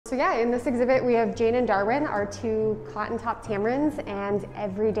So yeah, in this exhibit we have Jane and Darwin, our two cotton top tamarins, and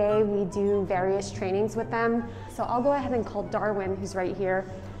every day we do various trainings with them. So I'll go ahead and call Darwin, who's right here.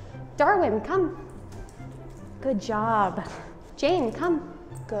 Darwin, come. Good job. Jane, come.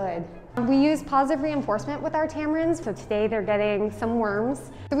 Good. We use positive reinforcement with our tamarins, so today they're getting some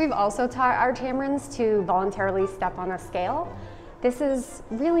worms. So we've also taught our tamarins to voluntarily step on a scale. This is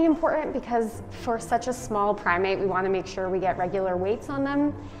really important because for such a small primate, we want to make sure we get regular weights on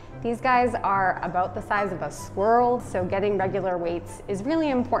them. These guys are about the size of a squirrel, so getting regular weights is really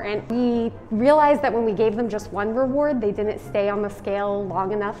important. We realized that when we gave them just one reward, they didn't stay on the scale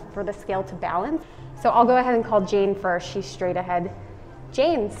long enough for the scale to balance. So I'll go ahead and call Jane first. She's straight ahead.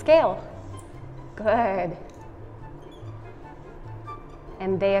 Jane, scale. Good.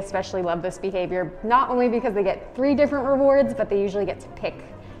 And they especially love this behavior, not only because they get 3 different rewards, but they usually get to pick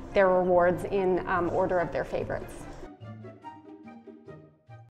their rewards in order of their favorites.